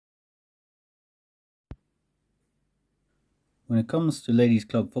When it comes to ladies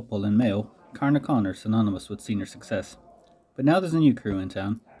club football in Mayo, Carnacon are synonymous with senior success. But now there's a new crew in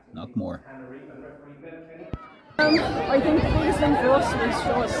town, Knockmore. I think the biggest thing for us was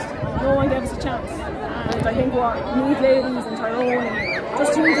just no one gave us a chance. And I think what Meath Ladies and Tyrone and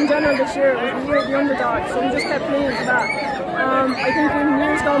just teams in general this year was the year of the underdog, so we just kept playing for that. I think in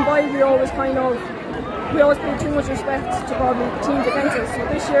years gone by we always paid too much respect to probably the teams against us. So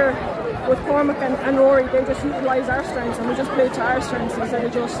this year with Cormac and Rory, they just utilised our strengths and we just played to our strengths instead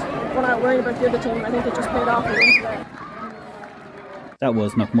of just going out worrying about the other team. I think it just paid off for them today. That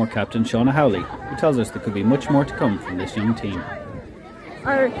was Knockmore captain Shauna Howley, who tells us there could be much more to come from this young team.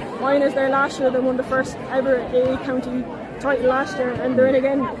 Our minors there last year, they won the first ever A county title last year, and they're in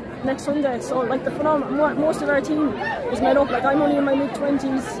again next Sunday. So like the phenomenon, most of our team is made up. Like I'm only in my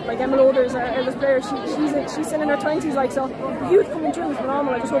mid-20s. Like Emma Loader's our eldest player. She's still in her 20s. Like so, the youth coming through is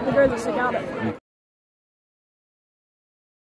phenomenal. I just hope the girls will stick at it.